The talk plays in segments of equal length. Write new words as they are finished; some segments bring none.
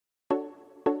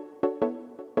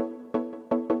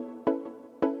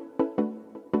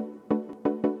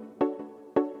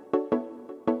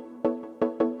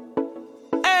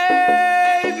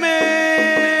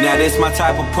Now this my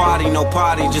type of party, no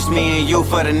party, just me and you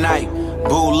for the night.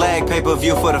 Bootleg,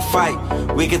 pay-per-view for the fight.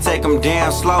 We can take them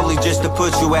down slowly just to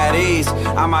put you at ease.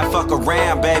 I might fuck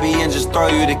around, baby, and just throw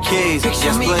you the keys. Picture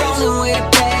Yes, me please. rolling with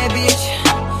a bad bitch,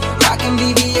 rocking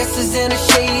BBS's and the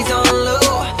shades on low.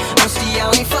 Mostly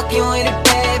I ain't fucking with a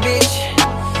bad bitch.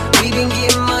 We been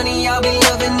getting money, I'll be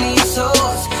loving these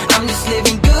hoes. I'm just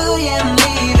living good, yeah, I'm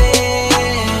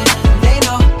leaving. They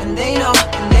know, and they know,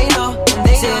 and they know, and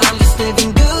they know. I'm just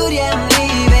living good, yeah, I'm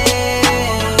leaving.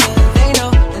 They know,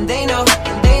 and they know,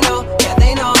 and they know, yeah,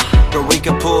 they know. But we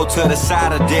can pull to the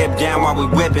side or dip down while we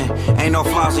whipping. Ain't no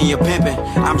flaws in your pimping.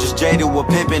 I'm just jaded with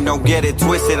pimping, don't get it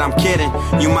twisted, I'm kidding.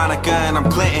 You Monica and I'm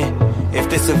Clinton. If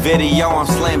this a video, I'm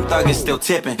Slim Thug is still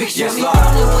tipping. Picture Yes, me Lord.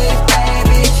 rolling with a bad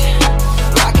bitch,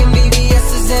 rocking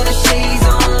BBS's and the shades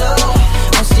on low.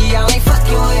 Mostly I ain't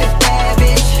fucking with a bad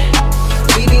bitch.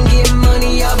 We been getting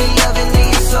money, I'll be loving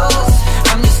these souls.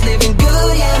 I'm just living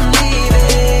good, yeah, I'm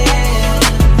leaving.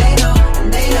 They know, and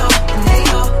they know, and they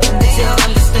know, and they know.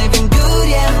 I'm just living good,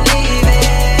 yeah, I'm leaving.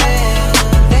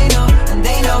 They know, and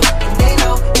they know, and they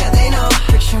know, yeah, they know.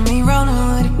 Picture me rolling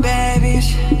with a bad bitch,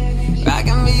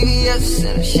 rockin' BBS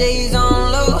and the shades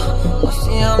on low.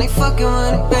 Mostly I only fucking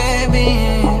with a bad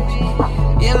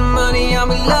bitch. Getting money, I'll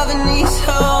be loving these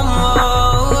hoes.